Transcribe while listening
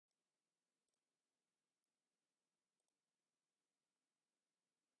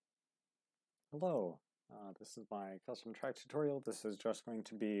Hello, this is my custom track tutorial. This is just going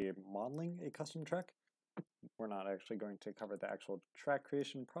to be modeling a custom track. We're not actually going to cover the actual track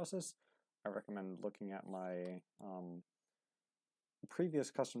creation process. I recommend looking at my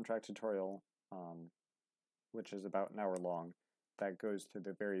previous custom track tutorial, which is about an hour long, that goes through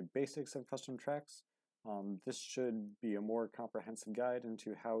the very basics of custom tracks. This should be a more comprehensive guide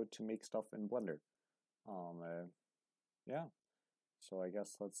into how to make stuff in Blender. Yeah. So I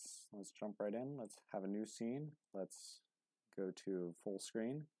guess let's jump right in. Let's have a new scene. Let's go to full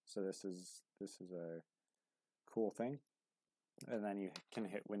screen. So this is a cool thing. And then you can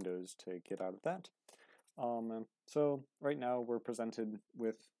hit Windows to get out of that. So right now we're presented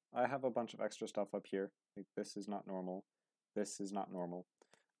with, I have a bunch of extra stuff up here. Like this is not normal. This is not normal.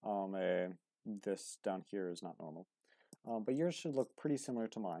 This down here is not normal. But yours should look pretty similar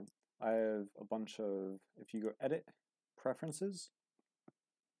to mine. I have a bunch of, if you go Edit, Preferences,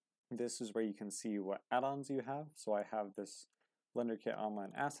 this is where you can see what add-ons you have. So I have this BlenderKit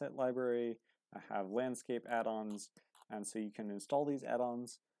Online Asset Library, I have landscape add-ons, and so you can install these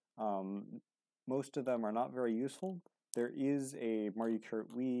add-ons. Most of them are not very useful. There is a Mario Kart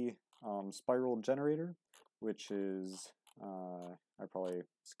Wii spiral generator, which is, I probably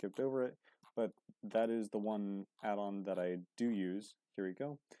skipped over it, but that is the one add-on that I do use. Here we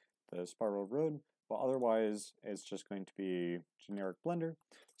go, the spiral road. But otherwise, it's just going to be generic Blender.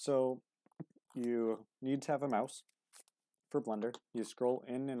 So you need to have a mouse for Blender. You scroll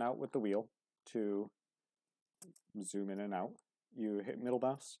in and out with the wheel to zoom in and out. You hit middle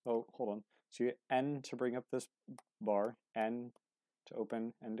mouse. Oh, hold on. So you hit N to bring up this bar, N to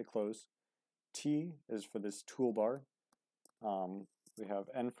open, N to close. T is for this toolbar. We have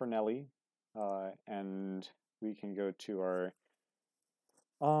N for Nelly, and we can go to our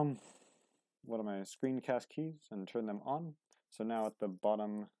screencast keys and turn them on. So now at the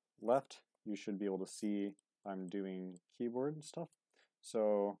bottom left, you should be able to see I'm doing keyboard stuff.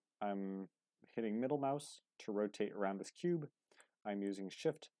 So I'm hitting middle mouse to rotate around this cube. I'm using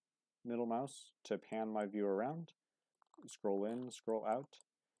shift middle mouse to pan my view around, scroll in, scroll out.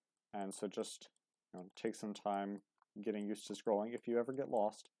 And so just take some time getting used to scrolling. If you ever get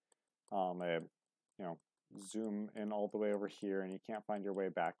lost, zoom in all the way over here and you can't find your way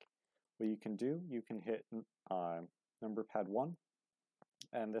back. What you can do, you can hit number pad 1,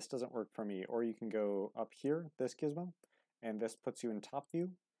 and this doesn't work for me. Or you can go up here, this gizmo, and this puts you in top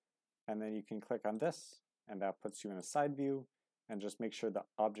view, and then you can click on this, and that puts you in a side view, and just make sure the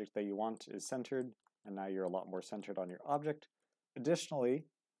object that you want is centered, and now you're a lot more centered on your object. Additionally,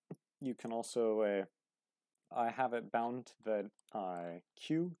 you can also, I have it bound to the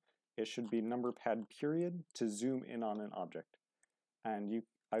Q. It should be number pad period to zoom in on an object. And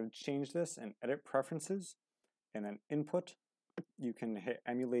I've changed this in Edit Preferences, and then Input, you can hit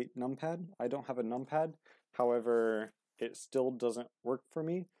Emulate Numpad. I don't have a numpad, however, it still doesn't work for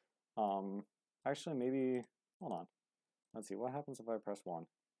me. Actually, maybe, hold on. Let's see, what happens if I press 1?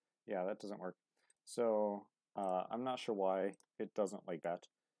 Yeah, that doesn't work. So, I'm not sure why it doesn't like that.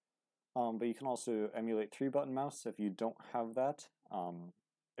 But you can also emulate 3-button mouse if you don't have that.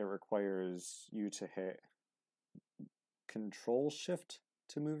 It requires you to hit Control Shift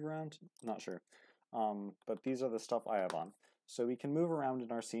to move around. Not sure. But these are the stuff I have on. So we can move around in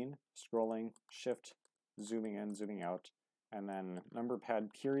our scene, scrolling, shift, zooming in, zooming out, and then number pad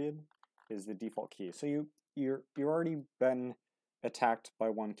period is the default key. So you've already been attacked by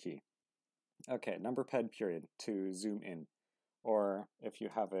one key. Okay, number pad period to zoom in. Or if you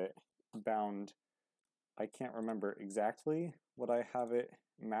have it bound, I can't remember exactly what I have it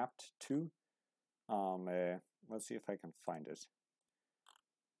mapped to. Let's see if I can find it.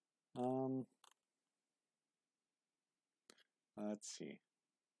 Let's see.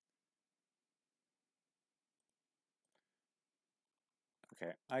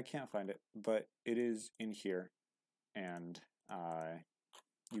 Okay, I can't find it, but it is in here, and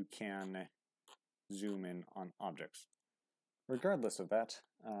you can zoom in on objects. Regardless of that,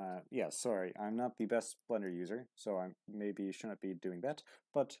 yeah, sorry, I'm not the best Blender user, so I maybe shouldn't be doing that,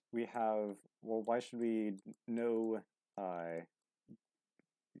 but we have, well, why should we know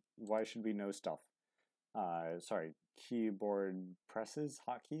stuff? Sorry, keyboard presses,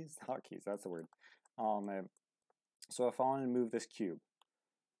 hotkeys, that's the word. So if I want to move this cube,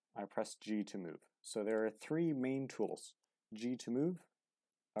 I press G to move. So there are 3 main tools: G to move,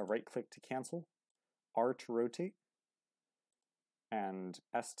 right click to cancel, R to rotate, and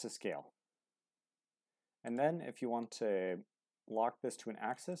S to scale. And then if you want to lock this to an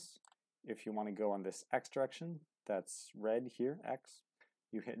axis, if you want to go on this X direction, that's red here, X,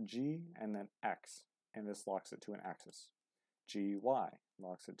 you hit G and then X, and this locks it to an axis. G, Y,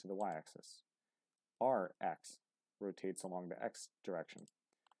 locks it to the Y axis. Rx rotates along the x direction.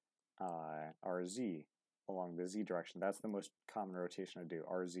 RZ along the z direction. That's the most common rotation I do.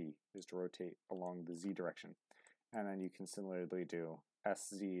 RZ is to rotate along the z direction. And then you can similarly do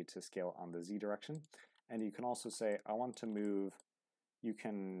SZ to scale on the z direction. And you can also say, I want to move, you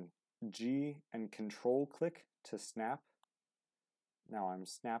can G and control click to snap. Now I'm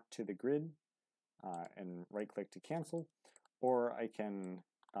snapped to the grid and right click to cancel. Or I can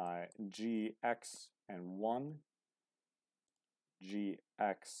GX and 1,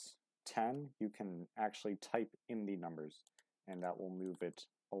 GX10. You can actually type in the numbers and that will move it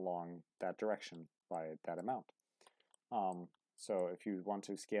along that direction by that amount. So if you want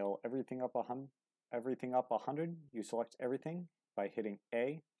to scale everything up 100, you select everything by hitting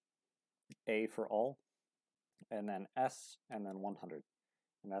A for all, and then S, and then 100.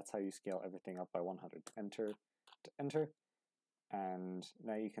 And that's how you scale everything up by 100. Enter to enter, and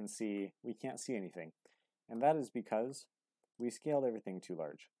now you can see we can't see anything. And that is because we scaled everything too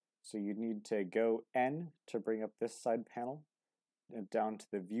large. So you need to go N to bring up this side panel, down to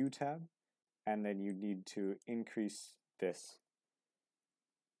the View tab, and then you need to increase this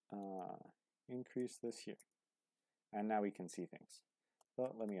here. And now we can see things.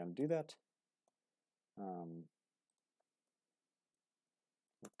 So let me undo that.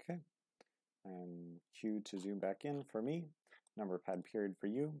 Okay. And Q to zoom back in for me. Number pad period for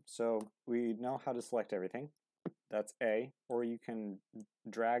you. So we know how to select everything. That's A. Or you can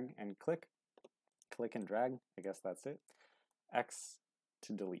drag and click. Click and drag. I guess that's it. X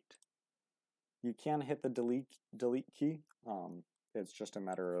to delete. You can hit the delete key. It's just a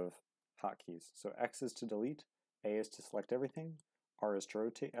matter of hotkeys. So X is to delete, A is to select everything, R is to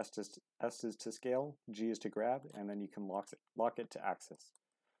rotate, S is to scale, G is to grab, and then you can lock it to axis.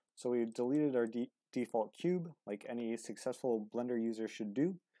 So we've deleted our default cube, like any successful Blender user should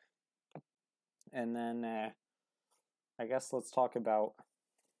do. And then I guess let's talk about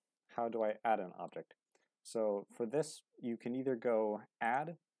how do I add an object. So for this, you can either go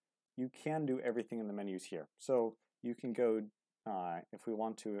add. You can do everything in the menus here. So you can go, if we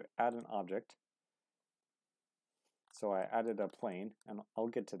want to add an object, so I added a plane, and I'll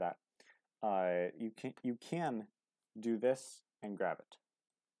get to that. You can do this and grab it.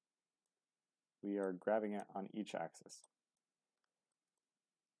 We are grabbing it on each axis.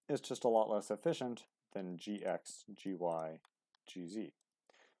 It's just a lot less efficient than GX, GY, GZ.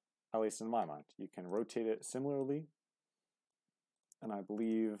 At least in my mind. You can rotate it similarly, and I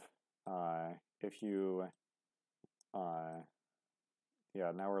believe if you,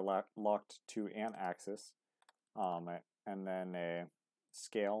 yeah, now we're locked to an axis, and then a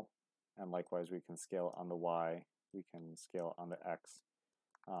scale, and likewise we can scale on the Y, we can scale on the X,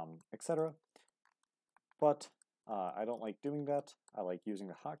 etc. But I don't like doing that. I like using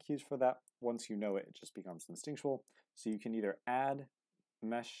the hotkeys for that. Once you know it, it just becomes instinctual. So you can either add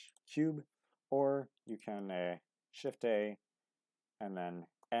mesh cube, or you can Shift A, and then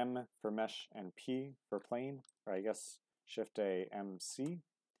M for mesh and P for plane, or I guess Shift A, MC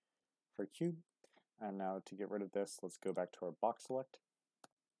for cube. And now to get rid of this, let's go back to our box select.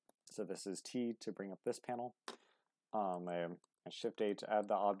 So this is T to bring up this panel. Shift A to add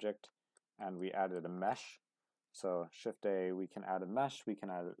the object, and we added a mesh. So Shift A, we can add a mesh, we can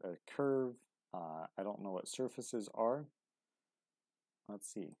add a curve. I don't know what surfaces are.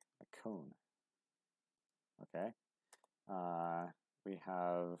 Let's see, a cone. Okay. We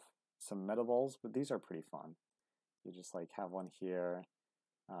have some meta balls, but these are pretty fun. You just like have one here,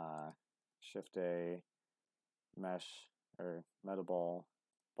 Shift A, mesh, or meta ball,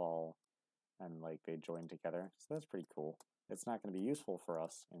 and like they join together. So that's pretty cool. It's not going to be useful for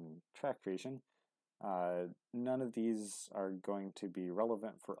us in track creation. None of these are going to be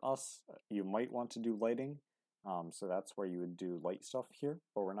relevant for us. You might want to do lighting, so that's where you would do light stuff here,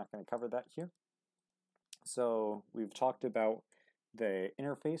 but we're not going to cover that here. So we've talked about the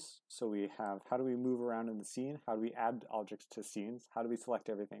interface. So we have how do we move around in the scene, how do we add objects to scenes, how do we select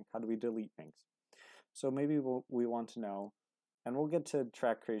everything, how do we delete things. So maybe we want to know, and we'll get to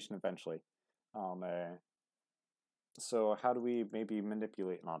track creation eventually. So how do we maybe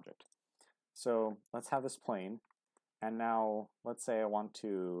manipulate an object? So let's have this plane, and now let's say I want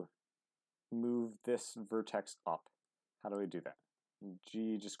to move this vertex up. How do I do that?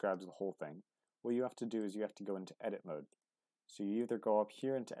 G just grabs the whole thing. What you have to do is you have to go into edit mode. So you either go up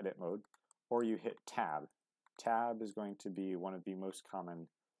here into edit mode, or you hit tab. Tab is going to be one of the most common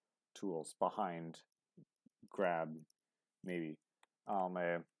tools behind grab, maybe.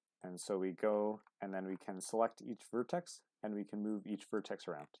 And so we go, and then we can select each vertex, and we can move each vertex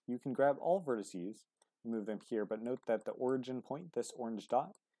around. You can grab all vertices, move them here, but note that the origin point, this orange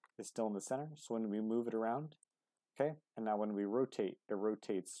dot, is still in the center. So when we move it around, okay, and now when we rotate, it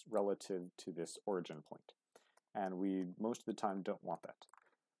rotates relative to this origin point. And we, most of the time, don't want that.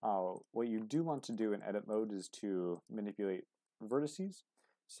 What you do want to do in edit mode is to manipulate vertices.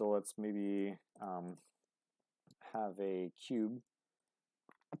 So let's maybe have a cube,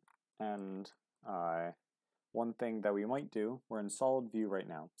 and one thing that we might do, we're in solid view right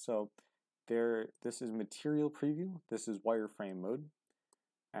now. So this is material preview, this is wireframe mode,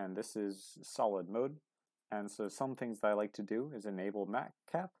 and this is solid mode. And so some things that I like to do is enable matte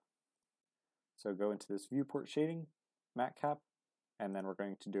cap. So go into this viewport shading, matte cap, and then we're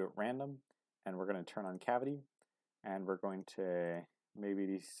going to do it random, and we're going to turn on cavity, and we're going to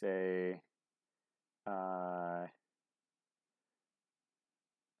maybe say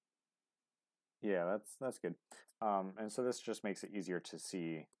yeah, that's good. And so this just makes it easier to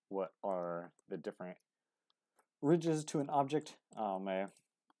see what are the different ridges to an object.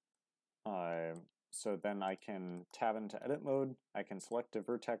 So then I can tab into edit mode. I can select a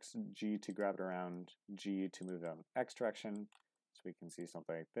vertex, G to grab it around, G to move on the X direction. So we can see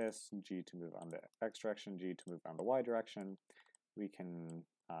something like this, G to move on the X direction, G to move on the Y direction. We can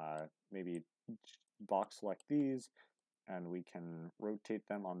maybe box select these, and we can rotate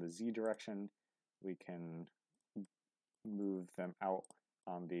them on the Z direction. We can move them out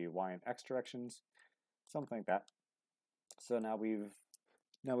on the Y and X directions, something like that. So now we've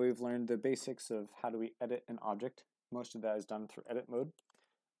learned the basics of how do we edit an object. Most of that is done through edit mode.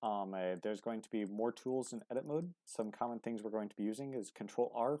 There's going to be more tools in edit mode. Some common things we're going to be using is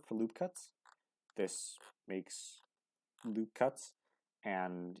Control R for loop cuts. This makes loop cuts,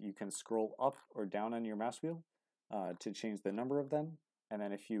 and you can scroll up or down on your mouse wheel to change the number of them. And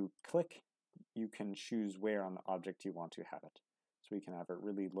then if you click, you can choose where on the object you want to have it. So we can have it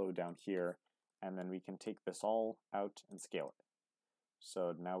really low down here, and then we can take this all out and scale it.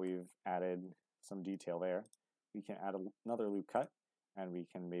 So now we've added some detail there. We can add another loop cut, and we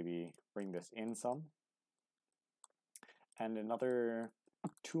can maybe bring this in some. And another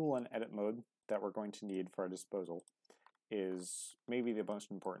tool in edit mode that we're going to need for our disposal is maybe the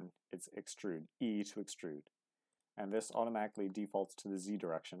most important. It's extrude, E to extrude. And this automatically defaults to the Z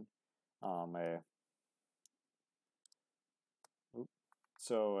direction.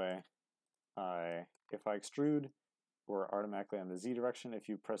 If I extrude, we're automatically on the Z direction. If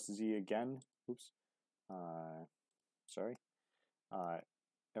you press Z again, if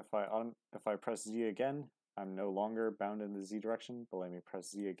I press Z again, I'm no longer bound in the Z direction, but let me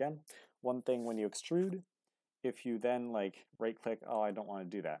press Z again. One thing when you extrude, if you then like right click, oh, I don't want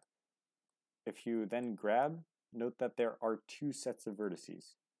to do that. If you then grab, note that there are two sets of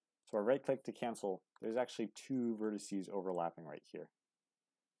vertices. So I right click to cancel, there's actually two vertices overlapping right here.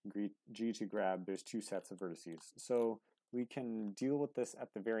 G to grab, there's two sets of vertices. So we can deal with this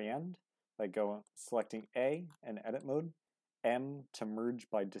at the very end by selecting A in edit mode, M to merge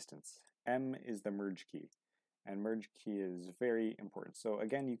by distance. M is the merge key, and merge key is very important. So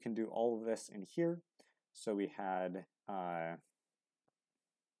again, you can do all of this in here. So we had, I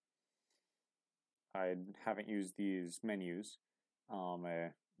haven't used these menus,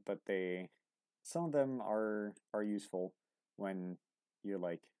 but some of them are useful when you're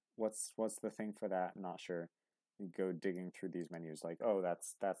like, what's the thing for that? Not sure. You go digging through these menus, like, oh,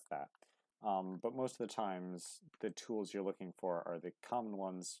 that's that. But most of the times, the tools you're looking for are the common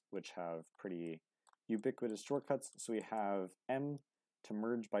ones, which have pretty ubiquitous shortcuts. So we have M to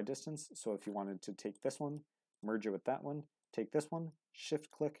merge by distance. So if you wanted to take this one, merge it with that one, take this one,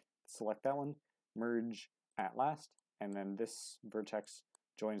 shift click, select that one, merge at last, and then this vertex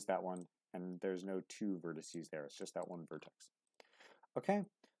joins that one, and there's no two vertices there, it's just that one vertex. Okay,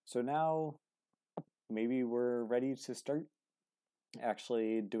 so now maybe we're ready to start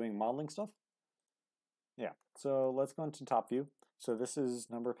actually doing modeling stuff. Yeah, so let's go into top view. So this is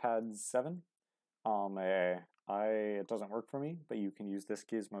number pad 7. It doesn't work for me, but you can use this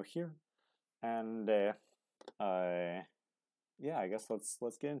gizmo here. And yeah, I guess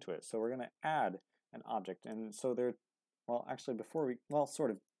let's get into it. So we're gonna add an object, and so well, actually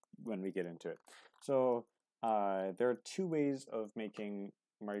sort of when we get into it. So there are two ways of making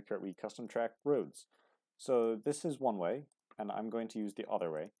Mario Kart Wii custom track roads. So this is one way, and I'm going to use the other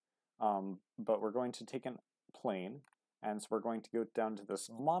way. But we're going to take a plane, and so we're going to go down to this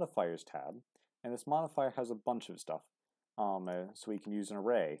modifiers tab, and this modifier has a bunch of stuff. So we can use an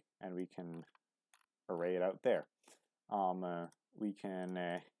array, and we can array it out there. We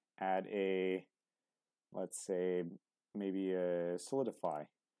can add let's say, maybe a solidify,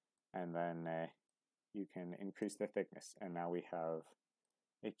 and then you can increase the thickness, and now we have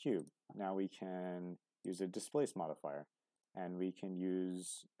a cube. Now we can use a displace modifier, and we can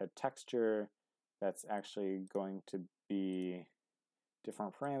use a texture that's actually going to be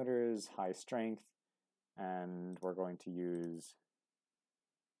different parameters, high strength, and we're going to use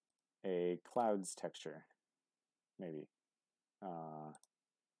a clouds texture, maybe.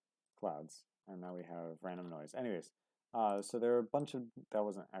 Clouds, and now we have random noise. Anyways, so there are a bunch of, that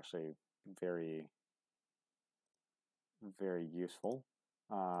wasn't actually very useful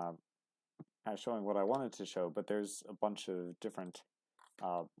at showing what I wanted to show, but there's a bunch of different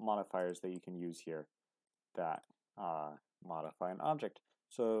modifiers that you can use here that modify an object.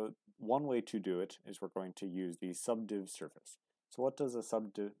 So one way to do it is we're going to use the subdiv surface. So what does a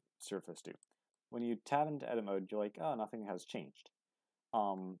subdiv surface do? When you tab into edit mode, you're like, oh, nothing has changed.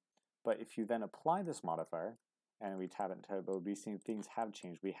 But if you then apply this modifier, and we tab into edit mode, we see things have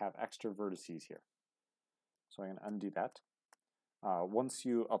changed. We have extra vertices here. So I'm going to undo that. Once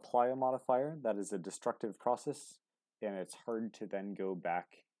you apply a modifier, that is a destructive process, and it's hard to then go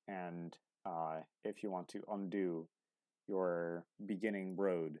back and if you want to undo your beginning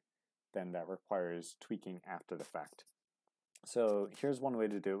road, then that requires tweaking after the fact. So here's one way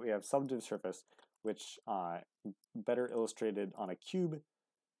to do it. We have subdiv surface, which better illustrated on a cube.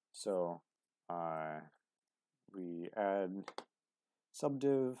 So we add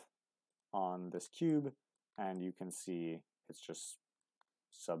subdiv on this cube, and you can see it's just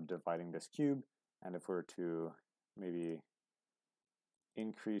subdividing this cube. And if we're to maybe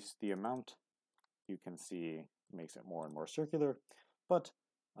increase the amount, you can see it makes it more and more circular. But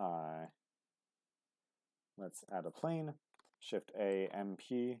let's add a plane. Shift A,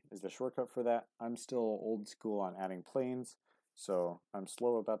 MP is the shortcut for that. I'm still old school on adding planes, so I'm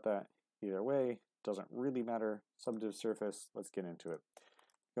slow about that. Either way, doesn't really matter. Subdiv surface, let's get into it.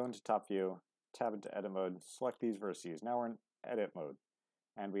 Go into top view, tab into edit mode, select these vertices. Now we're in edit mode,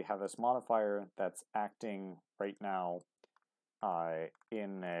 and we have this modifier that's acting right now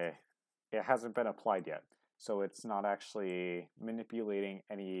it hasn't been applied yet. So it's not actually manipulating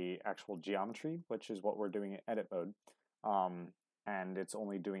any actual geometry, which is what we're doing in edit mode. And it's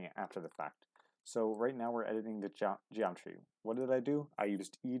only doing it after the fact. So right now we're editing the geometry. What did I do? I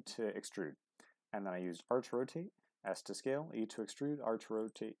used E to extrude, and then I used R to rotate, S to scale, E to extrude, R to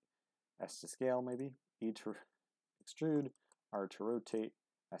rotate, S to scale maybe, E to extrude, R to rotate,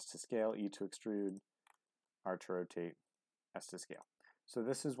 S to scale, E to extrude, R to rotate, S to scale. So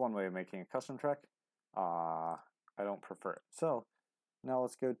this is one way of making a custom track. I don't prefer it. So now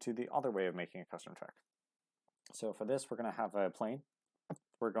let's go to the other way of making a custom track. So for this, we're going to have a plane.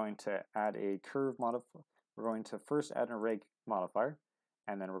 We're going to add a curve modifier. We're going to first add an reg modifier,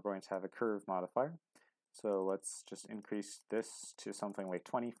 and then we're going to have a curve modifier. So let's just increase this to something like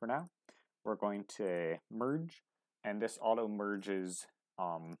 20 for now. We're going to merge, and this auto merges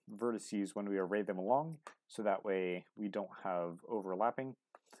vertices when we array them along, so that way we don't have overlapping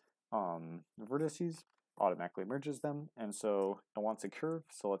vertices. Automatically merges them, and so it wants a curve,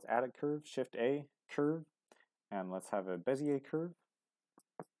 so let's add a curve. Shift A, curve, and let's have a Bezier curve.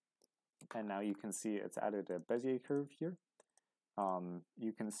 And now you can see it's added a Bezier curve here.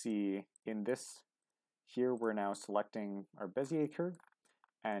 You can see in this here we're now selecting our Bezier curve,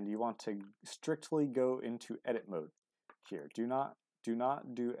 and you want to strictly go into edit mode here. Do not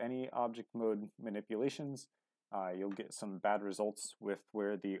do any object mode manipulations. You'll get some bad results with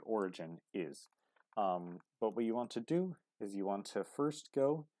where the origin is. But what you want to do is you want to first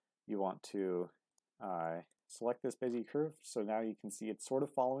go, you want to select this Bezier curve, so now you can see it's sort of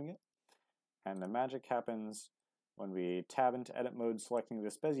following it. And the magic happens when we tab into edit mode selecting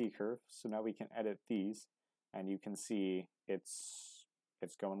this Bezier curve, so now we can edit these, and you can see it's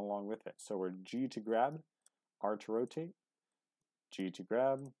going along with it. So we're G to grab, R to rotate, G to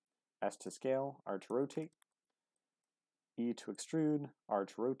grab, S to scale, R to rotate, E to extrude, R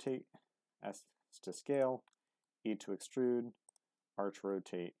to rotate, S to scale, E to extrude, R to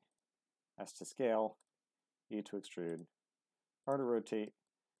rotate, S to scale, E to extrude, R to rotate,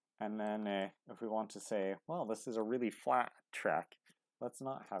 and then if we want to say, well, this is a really flat track, let's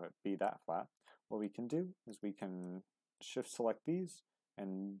not have it be that flat. What we can do is we can shift select these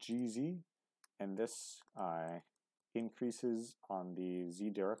and GZ, and this increases on the Z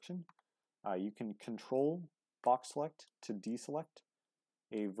direction. You can control box select to deselect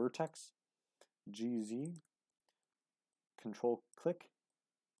a vertex, GZ, control click,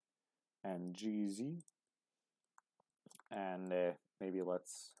 and GZ, and maybe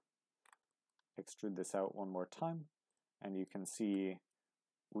let's extrude this out one more time, and you can see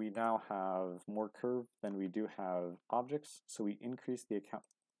we now have more curve than we do have objects, so we increase the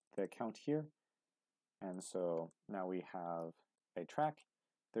count here, and so now we have a track,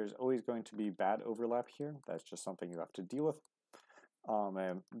 there's always going to be bad overlap here. That's just something you have to deal with.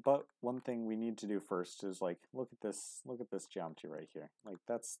 But one thing we need to do first is like look at this geometry right here. Like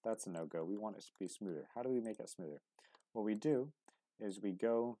that's a no-go. We want it to be smoother. How do we make it smoother? What we do is we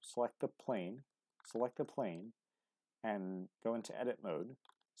go select the plane, and go into edit mode.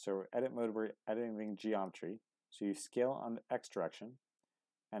 So edit mode, we're editing geometry. So you scale on the X direction,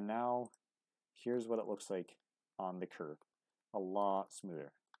 and now here's what it looks like on the curve. A lot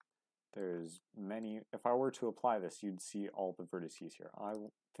smoother. There's many, if I were to apply this, you'd see all the vertices here. I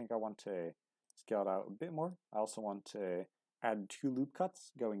think I want to scale it out a bit more. I also want to add 2 loop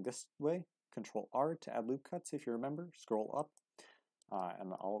cuts going this way. Control R to add loop cuts, if you remember. Scroll up,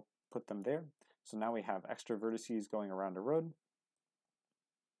 and I'll put them there. So now we have extra vertices going around a road.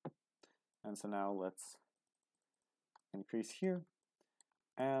 And so now let's increase here.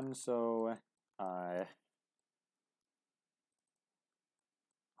 And so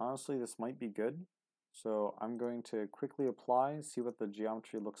honestly, this might be good. So I'm going to quickly apply, see what the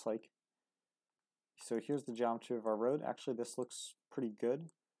geometry looks like. So here's the geometry of our road. Actually, this looks pretty good.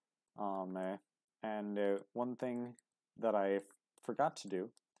 One thing that I forgot to do,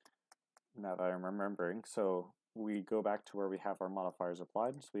 now that I'm remembering, so we go back to where we have our modifiers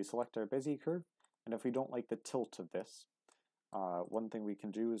applied. So we select our Bezier curve, and if we don't like the tilt of this, one thing we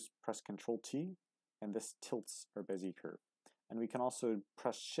can do is press Control T, and this tilts our Bezier curve. And we can also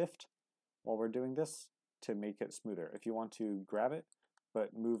press Shift while we're doing this to make it smoother. If you want to grab it,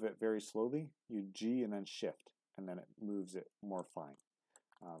 but move it very slowly, you G and then Shift, and then it moves it more fine.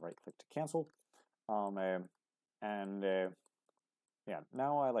 Right click to cancel. Yeah,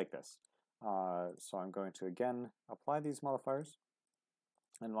 now I like this. So I'm going to again apply these modifiers.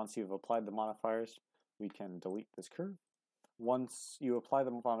 And once you've applied the modifiers, we can delete this curve. Once you apply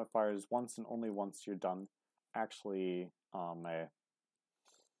the modifiers once and only once you're done, actually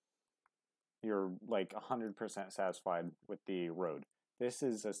you're like 100% satisfied with the road. This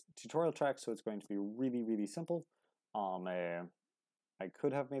is a tutorial track, so it's going to be really, really simple. I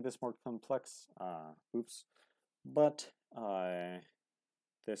could have made this more complex, oops, but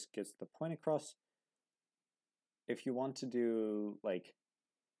this gets the point across. If you want to do like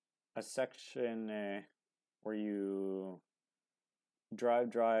a section where you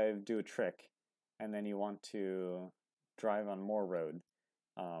drive, do a trick, and then you want to drive on more road,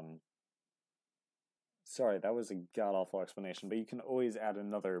 sorry, that was a god-awful explanation, but you can always add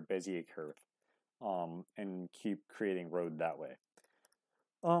another Bezier curve and keep creating road that way.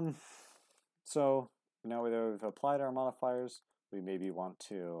 So now that we've applied our modifiers, we maybe want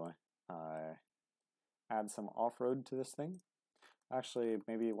to add some off-road to this thing. Actually,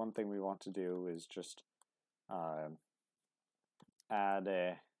 maybe one thing we want to do is just add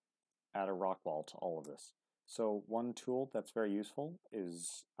a rock wall to all of this. So one tool that's very useful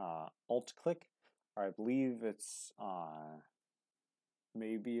is Alt-click. I believe it's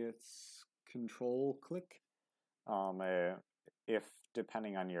maybe it's Control-click. If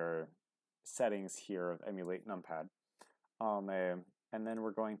depending on your settings here of emulate numpad. And then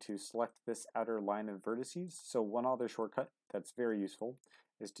we're going to select this outer line of vertices. So one other shortcut that's very useful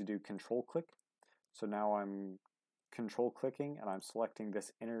is to do Control-click. So now I'm Control-clicking and I'm selecting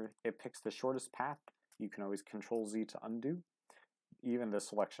this inner, it picks the shortest path. You can always Control-Z to undo, even the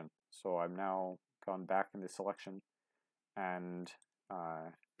selection. So I'm now gone back in the selection and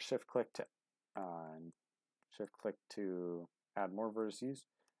Shift-click to add more vertices.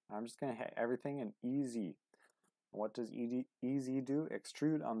 I'm just going to hit everything in EZ. What does EZ do?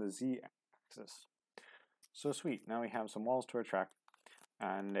 Extrude on the Z axis. So sweet, now we have some walls to our track.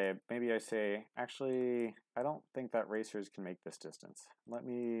 And maybe I say, actually, I don't think that racers can make this distance. Let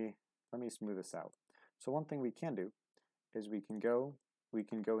me smooth this out. So one thing we can do is we can go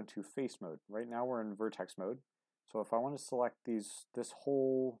into face mode. Right now we're in vertex mode. So if I want to select this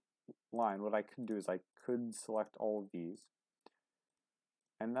whole line, what I could do is I could select all of these,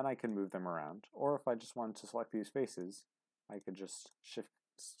 and then I can move them around. Or if I just wanted to select these faces, I could just shift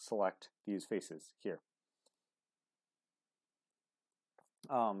select these faces here.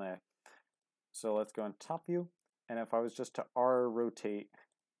 So let's go in top view, and if I was just to R rotate,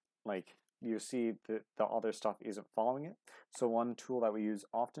 like you see the other stuff isn't following it. So one tool that we use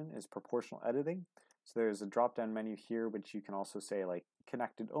often is proportional editing. So there's a drop down menu here, which you can also say like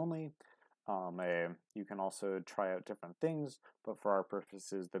connected only. You can also try out different things, but for our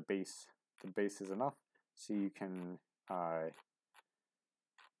purposes, the base is enough. So you can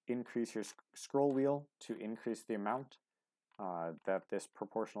increase your scroll wheel to increase the amount that this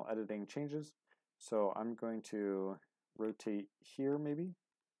proportional editing changes. So I'm going to rotate here maybe.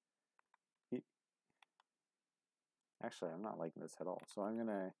 Actually, I'm not liking this at all. So I'm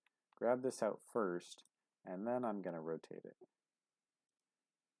gonna grab this out first, and then I'm gonna rotate it.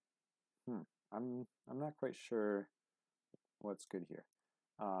 I'm not quite sure what's good here,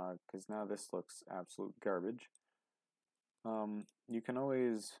 because now this looks absolute garbage. You can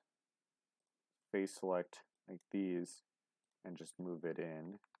always face select like these and just move it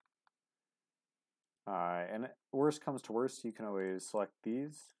in. And worst comes to worst, you can always select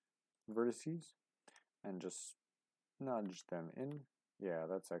these vertices and just nudge them in. Yeah,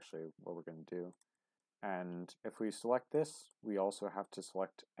 that's actually what we're going to do. And if we select this, we also have to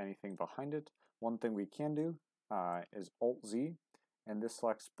select anything behind it. One thing we can do is Alt-Z, and this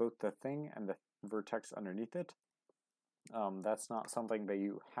selects both the thing and the vertex underneath it. That's not something that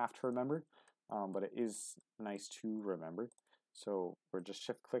you have to remember, but it is nice to remember. So we're just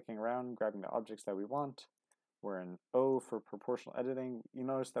shift clicking around, grabbing the objects that we want. We're in O for proportional editing. You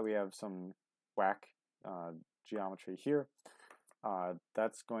notice that we have some whack geometry here.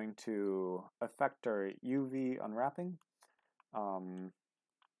 That's going to affect our UV unwrapping,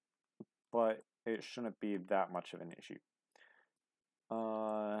 but it shouldn't be that much of an issue.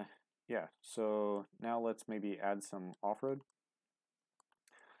 Yeah, so now let's maybe add some off-road.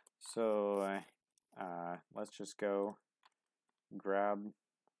 So let's just go grab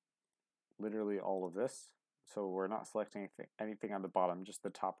literally all of this. So we're not selecting anything on the bottom, just the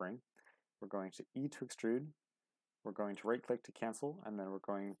top ring. We're going to E to extrude. We're going to right click to cancel, and then we're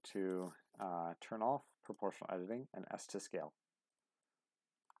going to turn off proportional editing and S to scale.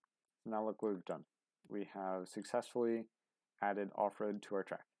 Now look what we've done. We have successfully added off-road to our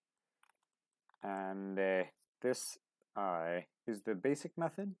track. And this is the basic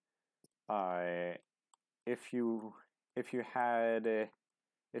method. If you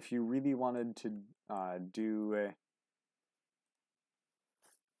really wanted to do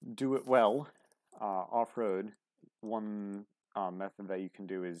it well off-road, one method that you can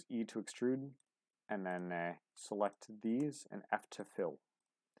do is E to extrude, and then select these and F to fill.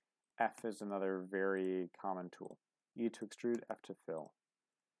 F is another very common tool. E to extrude, F to fill.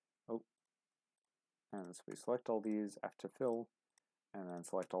 Oh, and so we select all these, F to fill, and then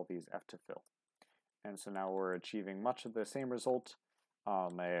select all these, F to fill. And so now we're achieving much of the same result,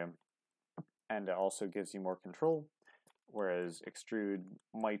 and it also gives you more control, whereas extrude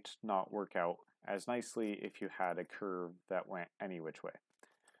might not work out as nicely if you had a curve that went any which way.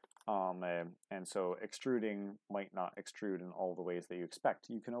 And so extruding might not extrude in all the ways that you expect.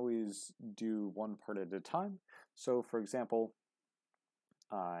 You can always do one part at a time. So for example,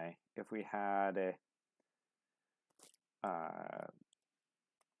 if we had a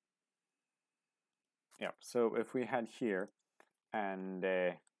so if we had here, and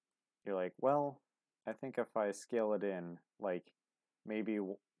you're like, well, I think if I scale it in, like maybe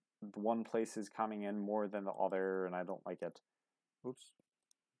one place is coming in more than the other, and I don't like it. Oops.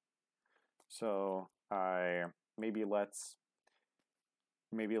 So maybe let's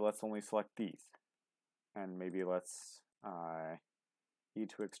only select these, and maybe let's E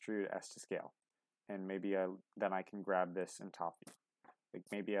to extrude, S to scale, and maybe then I can grab this and top view. Like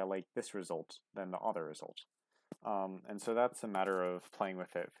maybe I like this result than the other result. And so that's a matter of playing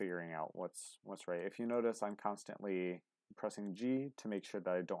with it, figuring out what's right. If you notice, I'm constantly pressing G to make sure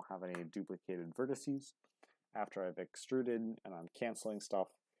that I don't have any duplicated vertices after I've extruded and I'm canceling stuff.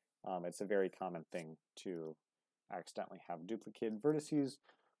 It's a very common thing to accidentally have duplicated vertices,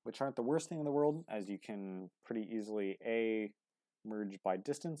 which aren't the worst thing in the world, as you can pretty easily merge by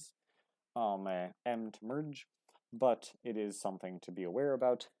distance, M to merge, but it is something to be aware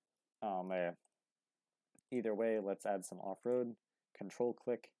about. Either way, let's add some off-road. Control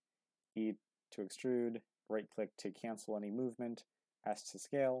click, E to extrude, right click to cancel any movement, S to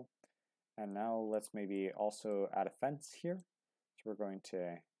scale. And now let's maybe also add a fence here. So we're going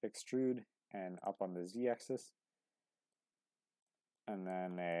to extrude and up on the Z axis. And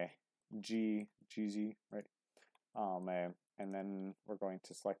then GZ, right? And then we're going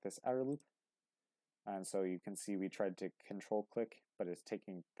to select this outer loop. And so you can see we tried to control click, but it's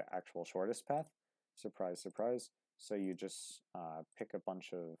taking the actual shortest path. Surprise, surprise. So you just pick a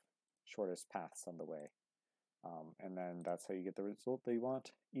bunch of shortest paths on the way. And then that's how you get the result that you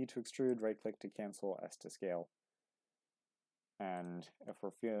want. E to extrude, right click to cancel, S to scale. And if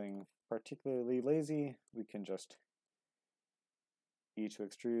we're feeling particularly lazy, we can just E to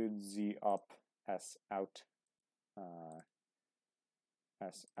extrude, Z up, S out,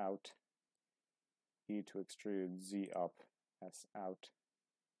 S out, E to extrude, Z up, S out,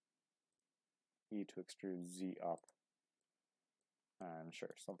 E to extrude, Z up, and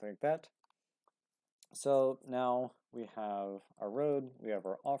sure, something like that. So now we have our road, we have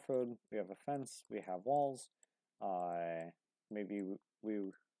our off-road, we have a fence, we have walls. maybe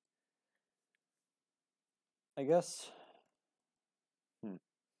we I guess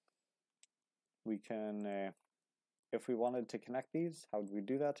we can, if we wanted to connect these, how would we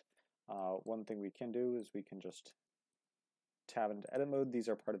do that? One thing we can do is we can just tab into edit mode. These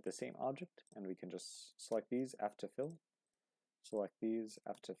are part of the same object, and we can just select these, F to fill, select these,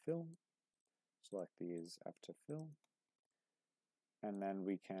 F to fill, select these, F to fill, and then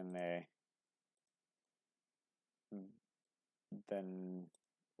we can then,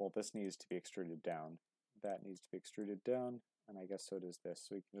 well, this needs to be extruded down, that needs to be extruded down, and I guess so does this.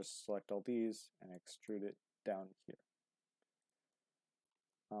 So we can just select all these and extrude it down here.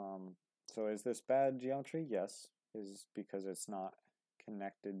 So is this bad geometry? Yes, is because it's not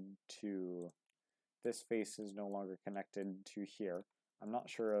connected to, this face is no longer connected to here. I'm not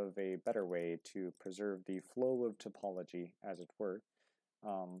sure of a better way to preserve the flow of topology, as it were.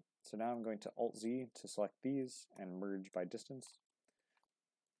 So now I'm going to Alt-Z to select these and merge by distance.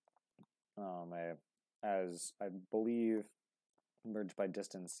 As I believe merge by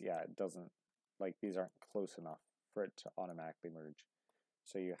distance, yeah, it doesn't, like these aren't close enough for it to automatically merge.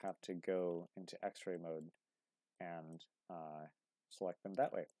 So you have to go into X-ray mode and select them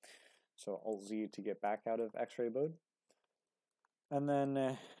that way. So Alt-Z to get back out of X-ray mode. And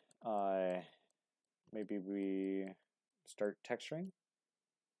then maybe we start texturing.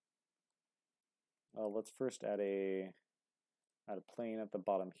 Let's first add a plane at the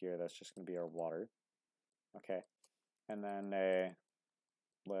bottom here. That's just going to be our water. Okay, and then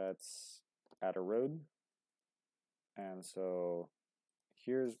let's add a road. And so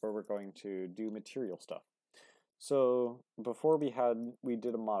here's where we're going to do material stuff. So before we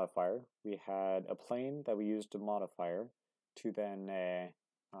did a modifier. We had a plane that we used a modifier to then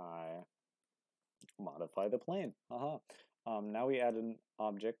modify the plane. Now we add an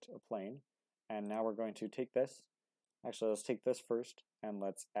object, a plane, and now we're going to take this. Actually, let's take this first, and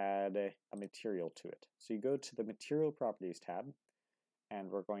let's add a material to it. So you go to the Material Properties tab,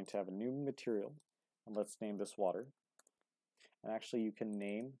 and we're going to have a new material, and let's name this water. And actually, you can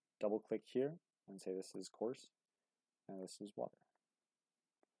name, double-click here, and say this is coarse, and this is water.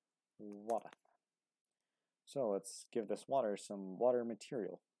 Water. So let's give this water some water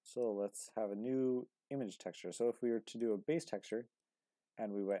material. So let's have a new image texture. So if we were to do a base texture,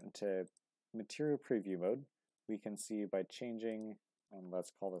 and we went into Material Preview mode, we can see by changing, and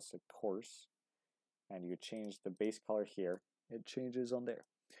let's call this a coarse, and you change the base color here, it changes on there.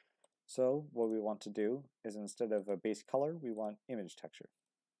 So what we want to do is, instead of a base color, we want image texture.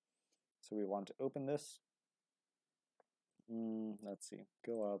 So we want to open this. Let's see,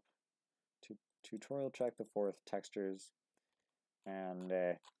 go up to tutorial track the 4th, textures, and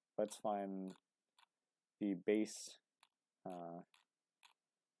let's find the base.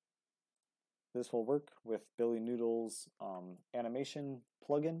 This will work with Billy Noodle's animation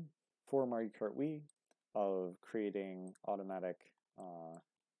plugin for Mario Kart Wii of creating automatic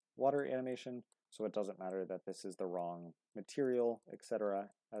water animation, so it doesn't matter that this is the wrong material, etc.,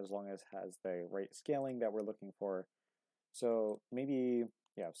 as long as it has the right scaling that we're looking for. So maybe,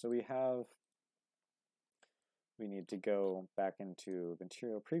 yeah, so we need to go back into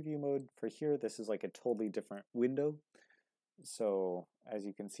Material Preview mode. For here, this is like a totally different window. So as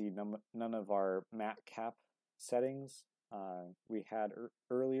you can see, none of our matte cap settings we had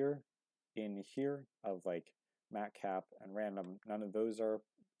earlier in here of like matte cap and random, none of those are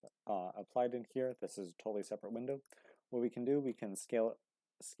applied in here. This is a totally separate window. What we can do, we can scale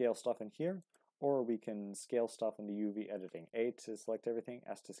stuff in here, or we can scale stuff in the UV editing. A to select everything,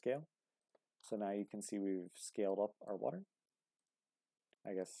 S to scale. So now you can see we've scaled up our water.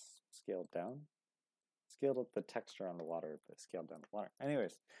 I guess scaled down. Scaled up the texture on the water, but scaled down the water.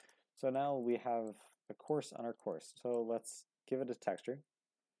 Anyways, so now we have a course on our course. So let's give it a texture.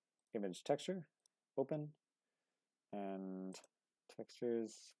 Image texture, open, and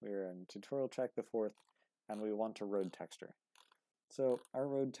textures. We're in tutorial track the 4th, and we want a road texture. So our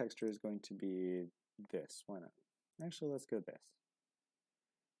road texture is going to be this. Why not? Actually, let's go this.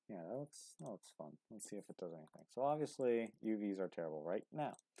 Yeah, that looks fun. Let's see if it does anything. So obviously UVs are terrible right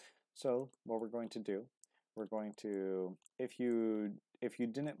now. So what we're going to do, we're going to, if you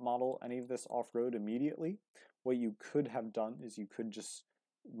didn't model any of this off-road immediately, what you could have done is you could just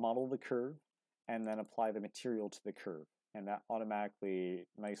model the curve and then apply the material to the curve, and that automatically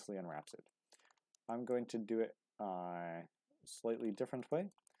nicely unwraps it. I'm going to do it a slightly different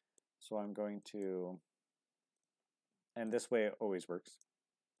way. So I'm going to, and this way it always works.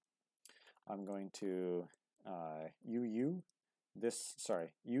 I'm going to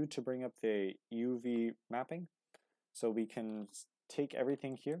U to bring up the UV mapping. So we can take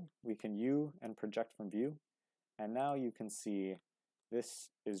everything here, we can U and project from view, And now you can see this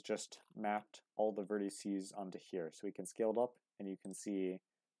is just mapped all the vertices onto here. So we can scale it up and you can see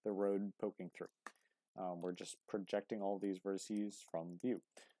the road poking through. We're just projecting all these vertices from view.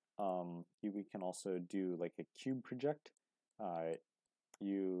 We can also do like a cube project.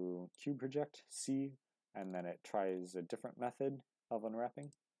 You cube project C, and then it tries a different method of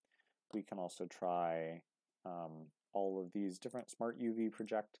unwrapping. We can also try all of these different smart UV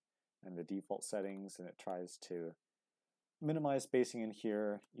project and the default settings, and it tries to minimize spacing in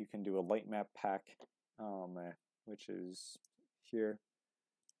here. You can do a light map pack, which is here,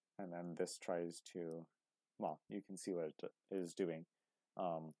 and then this tries to, well, you can see what it is doing,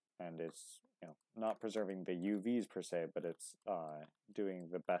 and it's not preserving the UVs per se, but it's doing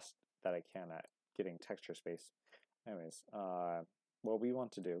the best that it can at getting texture space. Anyways, what we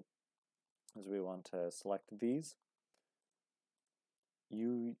want to do is we want to select these.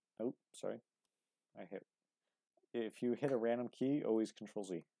 If you hit a random key, always Control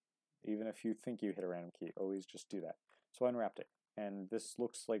Z. Even if you think you hit a random key, always just do that. So I unwrapped it, and this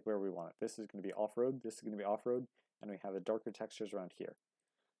looks like where we want it. This is going to be off-road, this is going to be off-road, and we have the darker textures around here.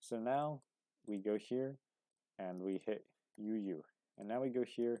 So now we go here, and we hit UU. And now we go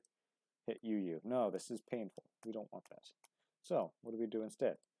here, hit UU. No, this is painful. We don't want that. So what do we do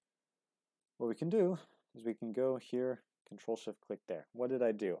instead? What we can do is we can go here, Control-Shift-Click there. What did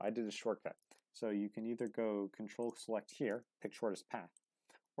I do? I did a shortcut. So you can either go Control-Select here, pick shortest path,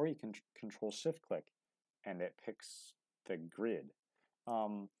 or you can Control-Shift-Click and it picks the grid.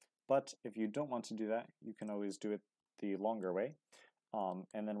 But if you don't want to do that, you can always do it the longer way.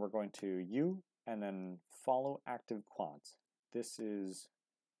 And then we're going to U and then follow active quads. This is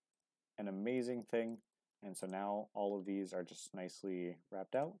an amazing thing. And so now all of these are just nicely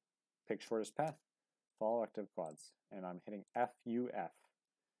wrapped out. Pick shortest path, follow active quads. And I'm hitting FUF.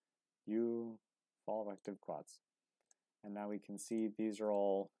 U, follow active quads. And now we can see these are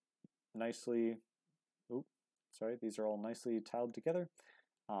all nicely, these are all nicely tiled together.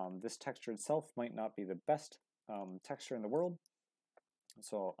 This texture itself might not be the best texture in the world,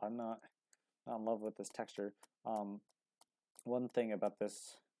 so I'm not in love with this texture. One thing about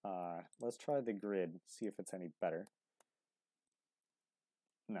this, let's try the grid, see if it's any better.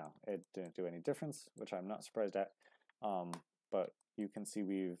 No, it didn't do any difference, which I'm not surprised at. But you can see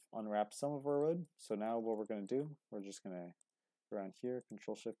we've unwrapped some of our road. So now what we're going to do, we're just going to go around here,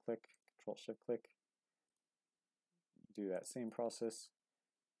 Control-Shift-Click, Control-Shift-Click, do that same process,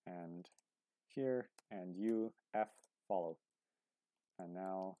 and here, and U, F, follow. And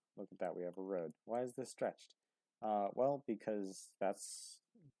now, look at that, we have a road. Why is this stretched? Well, because that's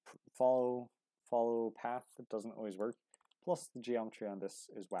follow path, that doesn't always work. Plus, the geometry on this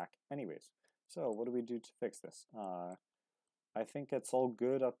is whack anyways. So what do we do to fix this? I think it's all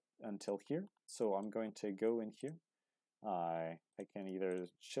good up until here. So I'm going to go in here. I can either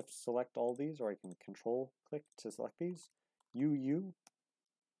shift select all these, or I can control click to select these, UU,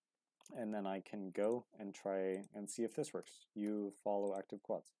 and then I can go and try and see if this works. U follow active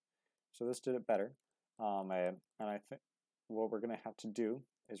quads. So this did it better. And I think what we're going to have to do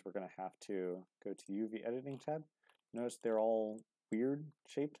is we're going to have to go to the UV editing tab. Notice they're all weird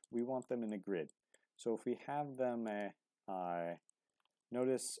shaped. We want them in a grid. So if we have them,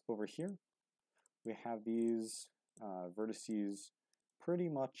 notice over here, we have these vertices pretty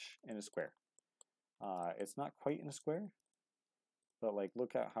much in a square. It's not quite in a square, but like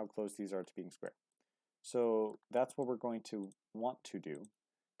look at how close these are to being square. So that's what we're going to want to do.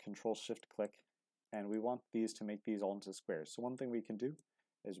 Control-Shift-Click, and we want these to make these all into squares. So one thing we can do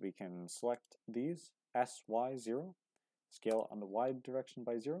is we can select these, S, Y, 0, scale on the Y direction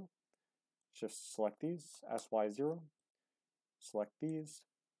by 0, shift select these, S, Y, 0, select these,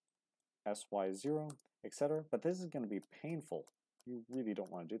 S, Y, 0, etc. But this is going to be painful. You really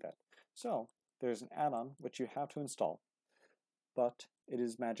don't want to do that. So there's an add-on which you have to install, but it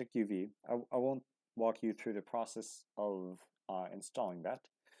is Magic UV. I won't walk you through the process of installing that,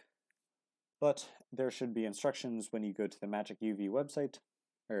 but there should be instructions when you go to the Magic UV website,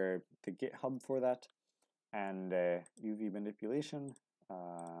 or the GitHub for that, and UV manipulation,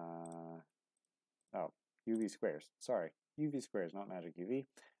 UV squares, sorry, UV squares, not Magic UV,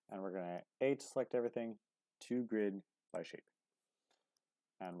 and we're going to A, to select everything, to grid by shape.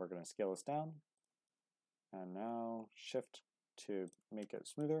 And we're going to scale this down, and now shift to make it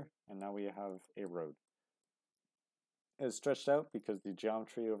smoother, and now we have a road. It's stretched out because the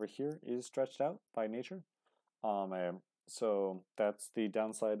geometry over here is stretched out by nature. So that's the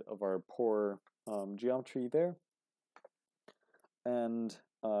downside of our poor geometry there. And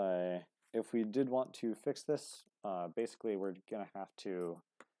if we did want to fix this, basically we're going to have to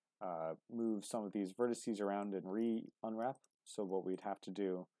move some of these vertices around and re-unwrap. So what we'd have to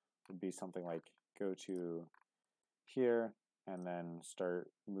do would be something like go to here and then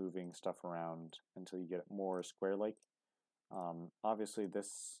start moving stuff around until you get it more square-like. Obviously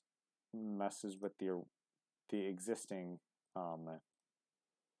this messes with the existing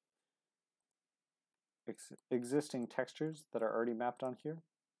existing textures that are already mapped on here.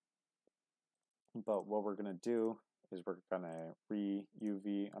 But what we're going to do is we're going to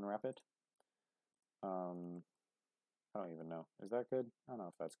re-UV unwrap it. I don't even know. Is that good? I don't know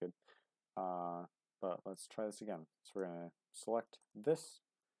if that's good. But let's try this again. So we're going to select this,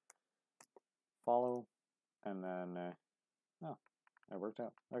 follow, and then, oh, it worked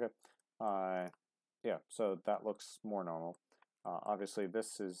out. Okay. Yeah, so that looks more normal. Obviously,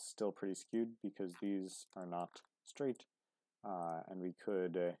 this is still pretty skewed because these are not straight, and we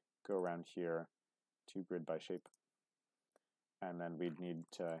could go around here to grid by shape. And then we'd need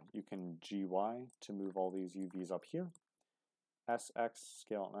to, you can GY to move all these UVs up here. SX,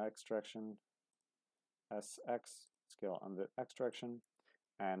 scale in the X direction. SX, scale on the X direction.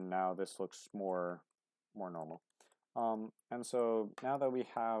 And now this looks more normal. And so now that we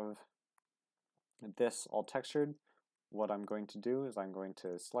have this all textured, what I'm going to do is I'm going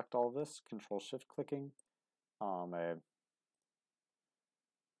to select all of this, Control-Shift clicking, and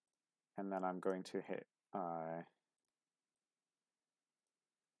then I'm going to hit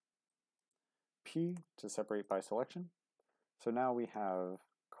P to separate by selection. So now we have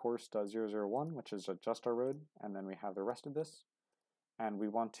course.001, which is just our road, and then we have the rest of this, and we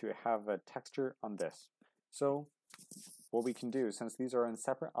want to have a texture on this. So what we can do, since these are in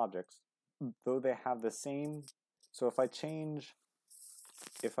separate objects, though they have the same, so if I change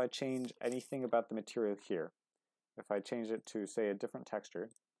anything about the material here, if I change it to, say, a different texture,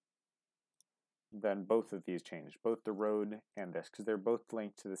 then both of these change, both the road and this, because they're both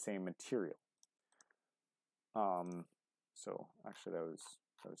linked to the same material. So actually that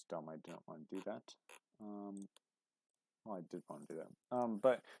was dumb. I didn't want to do that. Well, I did want to do that.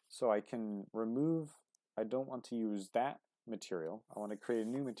 But so I can remove. I don't want to use that material. I want to create a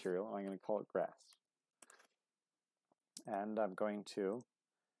new material, and I'm going to call it grass. And I'm going to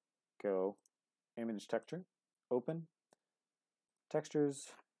go image texture, open,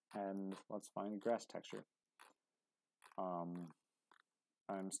 textures, and let's find a grass texture.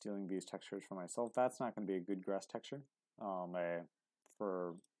 I'm stealing these textures for myself. That's not going to be a good grass texture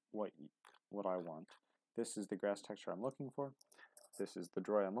for what I want. This is the grass texture I'm looking for. This is the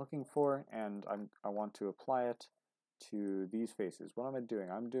draw I'm looking for, and I want to apply it to these faces. What am I doing?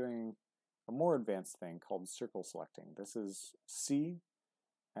 I'm doing a more advanced thing called circle selecting. This is C,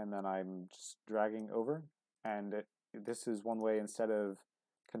 and then I'm just dragging over, and this is one way instead of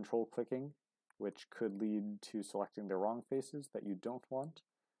control clicking, which could lead to selecting the wrong faces that you don't want.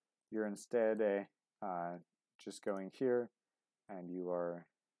 You're instead just going here, and you are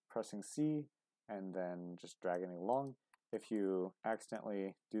pressing C, and then just dragging it along. If you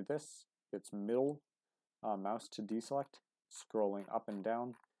accidentally do this, it's middle mouse to deselect, scrolling up and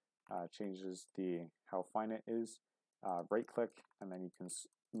down changes how fine it is. Right click, and then you can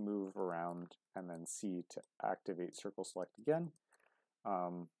move around, and then C to activate circle select again.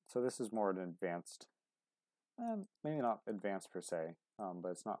 So this is more an advanced, maybe not advanced per se, but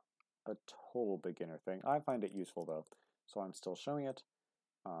it's not a total beginner thing. I find it useful though, so I'm still showing it.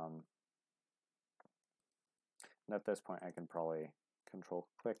 And at this point I can probably control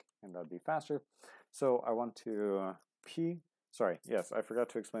click and that'd be faster. So I want to yes, I forgot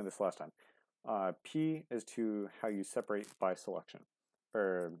to explain this last time. P is to how you separate by selection,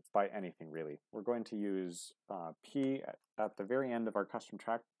 or by anything really. We're going to use P at the very end of our custom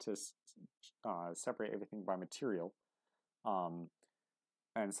track to separate everything by material.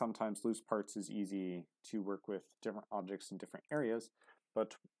 And sometimes loose parts is easy to work with different objects in different areas,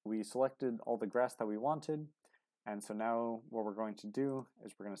 but we selected all the grass that we wanted, and so now what we're going to do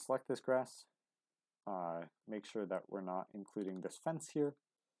is we're going to select this grass, make sure that we're not including this fence here,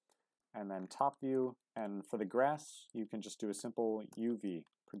 and then top view, and for the grass you can just do a simple UV,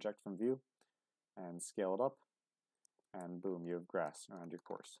 project from view, and scale it up, and boom, you have grass around your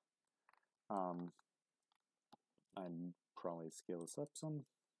course. I'd probably scale this up some.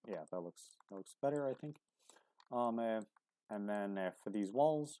 Yeah, that looks better, I think. And then for these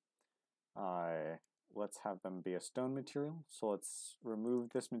walls, let's have them be a stone material. So let's remove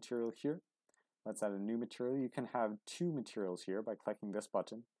this material here. Let's add a new material. You can have two materials here by clicking this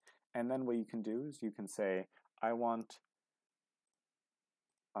button. And then what you can do is you can say, I want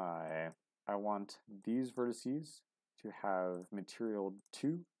these vertices to have material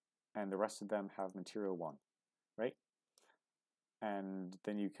 2, and the rest of them have material 1, right? and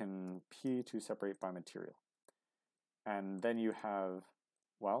then you can P to separate by material. And then you have,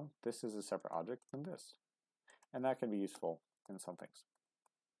 well, this is a separate object than this. And that can be useful in some things.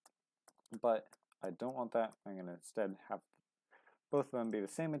 But I don't want that. I'm going to instead have both of them be the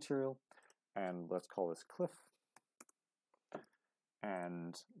same material. And let's call this cliff.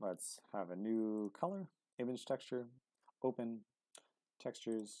 And let's have a new color, image texture, open,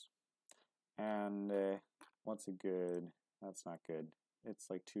 textures. And what's a good? That's not good. It's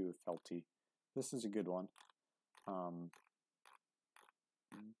like too felty. This is a good one.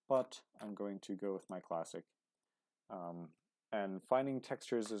 But I'm going to go with my classic. And finding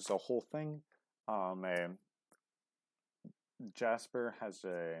textures is a whole thing. Jasper has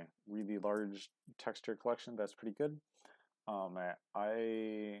a really large texture collection that's pretty good.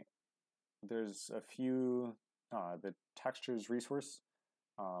 There's a few, the textures resource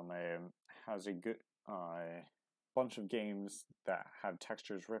has a good bunch of games that have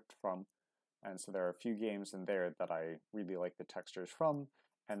textures ripped from, and so there are a few games in there that I really like the textures from,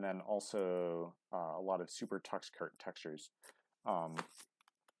 and then also a lot of super textures.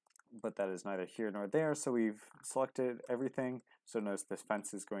 But that is neither here nor there, so we've selected everything. So notice this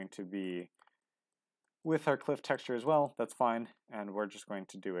fence is going to be with our cliff texture as well. That's fine, and we're just going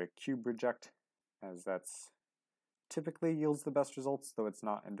to do a cube reject, as that's typically yields the best results, though it's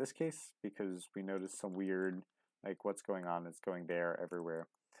not in this case, because we notice some weird, like what's going on is going there everywhere.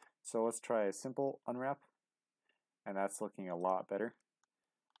 So let's try a simple unwrap, and that's looking a lot better.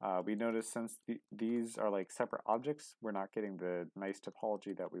 We notice since these are like separate objects, we're not getting the nice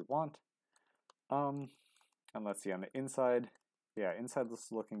topology that we want. And let's see on the inside. Yeah, inside this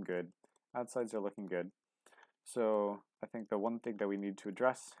is looking good. Outsides are looking good. So I think the one thing that we need to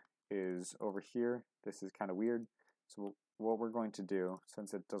address is over here. This is kind of weird. So what we're going to do,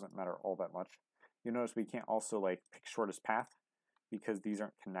 since it doesn't matter all that much, you notice we can't also like pick shortest path because these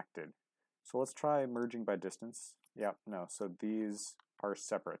aren't connected. So let's try merging by distance. Yeah, no, so these are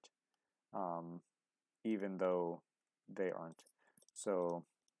separate, even though they aren't. So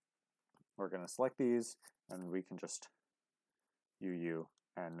we're going to select these, and we can just UU,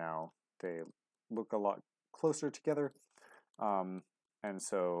 and now they look a lot closer together. And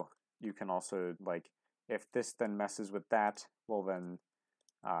so you can also, like, if this then messes with that, well then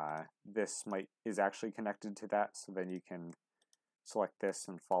this is actually connected to that, so then you can select this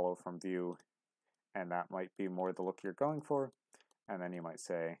and follow from view, and that might be more the look you're going for. And then you might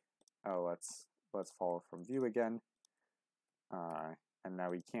say, oh, let's follow from view again. And now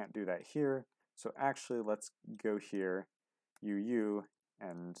we can't do that here. So actually, let's go here, UU,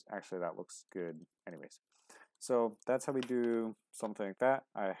 and actually that looks good anyways. So that's how we do something like that.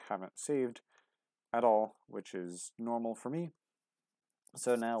 I haven't saved at all, which is normal for me.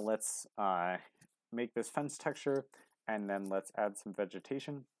 So now let's make this fence texture, and then let's add some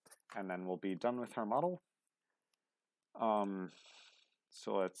vegetation, and then we'll be done with our model.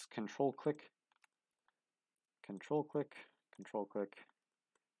 So let's control click, control click, control click,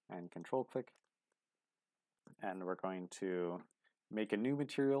 and control click. And we're going to make a new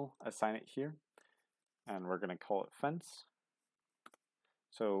material, assign it here, and we're going to call it fence.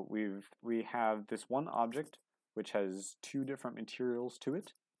 So we have this one object which has two different materials to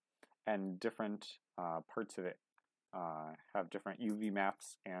it, and different parts of it have different UV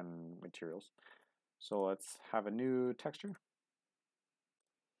maps and materials. So let's have a new texture.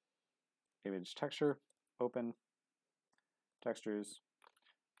 Image texture, open, textures,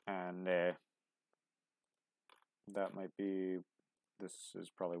 and that might be, this is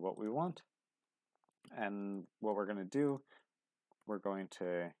probably what we want. And what we're going to do, we're going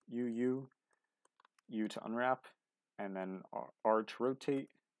to UU, U to unwrap, and then R to rotate,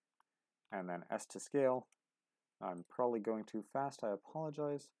 and then S to scale. I'm probably going too fast, I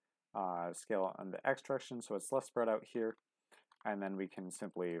apologize. Scale on the X direction so it's less spread out here, and then we can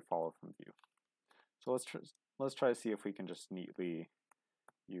simply follow from view. So let's try to see if we can just neatly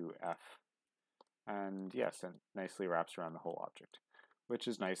UF. And yes, it nicely wraps around the whole object, which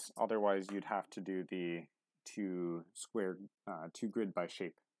is nice. Otherwise, you'd have to do the two grid by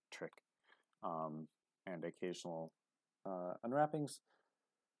shape trick, and occasional unwrappings.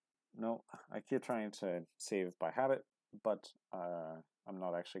 No, I keep trying to save by habit, but I'm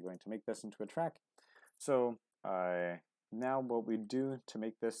not actually going to make this into a track. So now what we do to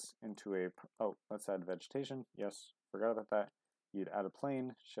make this into a, oh, let's add vegetation. Yes, forgot about that. You'd add a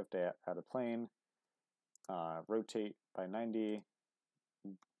plane, shift A, add a plane, rotate by 90,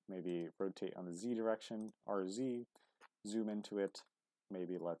 maybe rotate on the Z direction, RZ, zoom into it,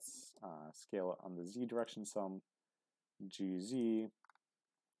 maybe let's scale it on the Z direction some, GZ,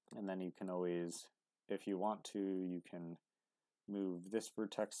 and then you can always, if you want to, you can move this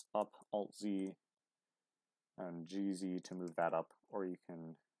vertex up, Alt-Z, and GZ to move that up, or you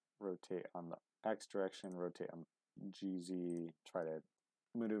can rotate on the X direction, rotate on GZ, try to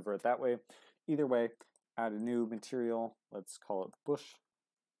maneuver it that way. Either way, add a new material, let's call it bush,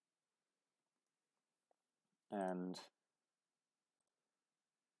 and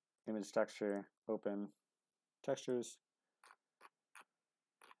image texture, open, textures,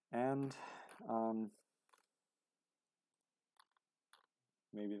 and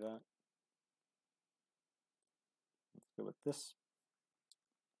maybe that. Let's go with this.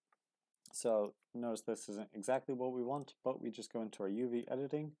 So notice this isn't exactly what we want, but we just go into our UV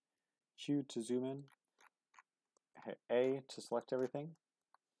editing, Q to zoom in, hit A to select everything,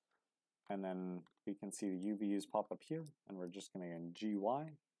 and then we can see the UVs pop up here, and we're just going to go in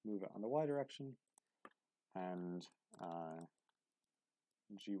GY, move it on the Y direction, and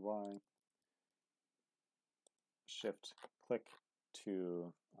GY, shift click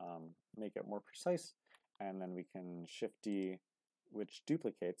to make it more precise, and then we can shift D, which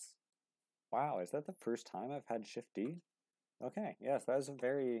duplicates. Wow, is that the first time I've had shift D? Okay, yes, that is a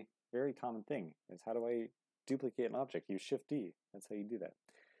very, very common thing, is how do I duplicate an object? You shift D, that's how you do that.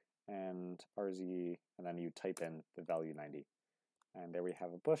 And RZ, and then you type in the value 90. And there we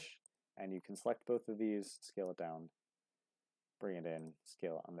have a bush, and you can select both of these, scale it down, bring it in,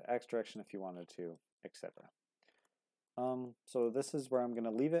 scale it on the X direction if you wanted to, etc. So this is where I'm going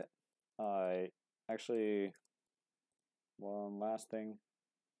to leave it. Actually, one last thing.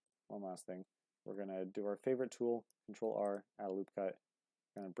 We're going to do our favorite tool, Control R, add a loop cut.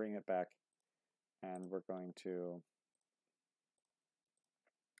 We're going to bring it back, and we're going to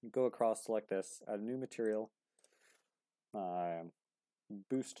go across, select this, add a new material,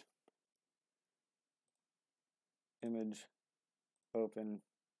 boost, image, open,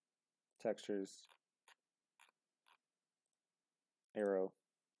 textures, arrow,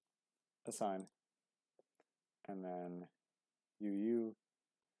 assign, and then UU,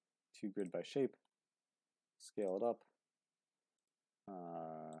 to grid by shape, scale it up.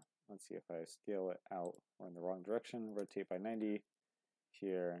 Let's see if I scale it out or in the wrong direction, rotate by 90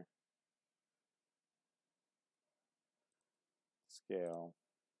 here, scale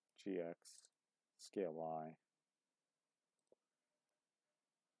GX, scale Y,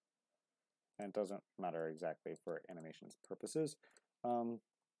 and it doesn't matter exactly for animations purposes.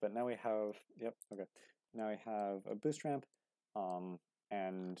 But now we have, now we have a boost ramp,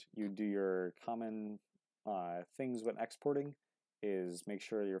 and you do your common things when exporting is make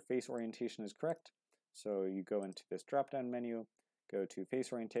sure your face orientation is correct. So you go into this drop-down menu, go to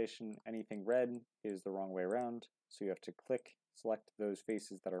face orientation, anything red is the wrong way around, so you have to click, select those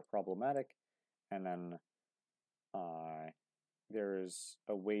faces that are problematic, and then there's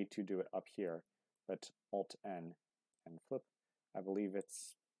a way to do it up here, but Alt-N and flip. I believe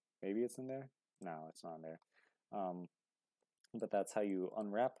maybe it's in there? No, it's not in there. But that's how you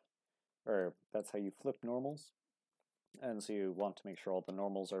unwrap, or that's how you flip normals. And so you want to make sure all the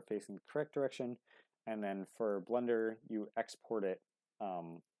normals are facing the correct direction. And then for Blender, you export it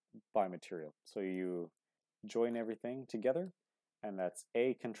by material. So you join everything together, and that's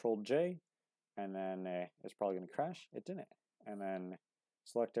A, Control J, and then it's probably going to crash. It didn't. And then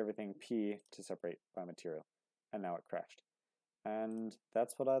select everything P to separate by material. And now it crashed. And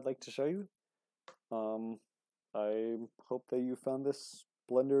that's what I'd like to show you. I hope that you found this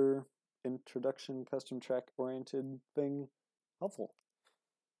Blender introduction custom track oriented thing helpful.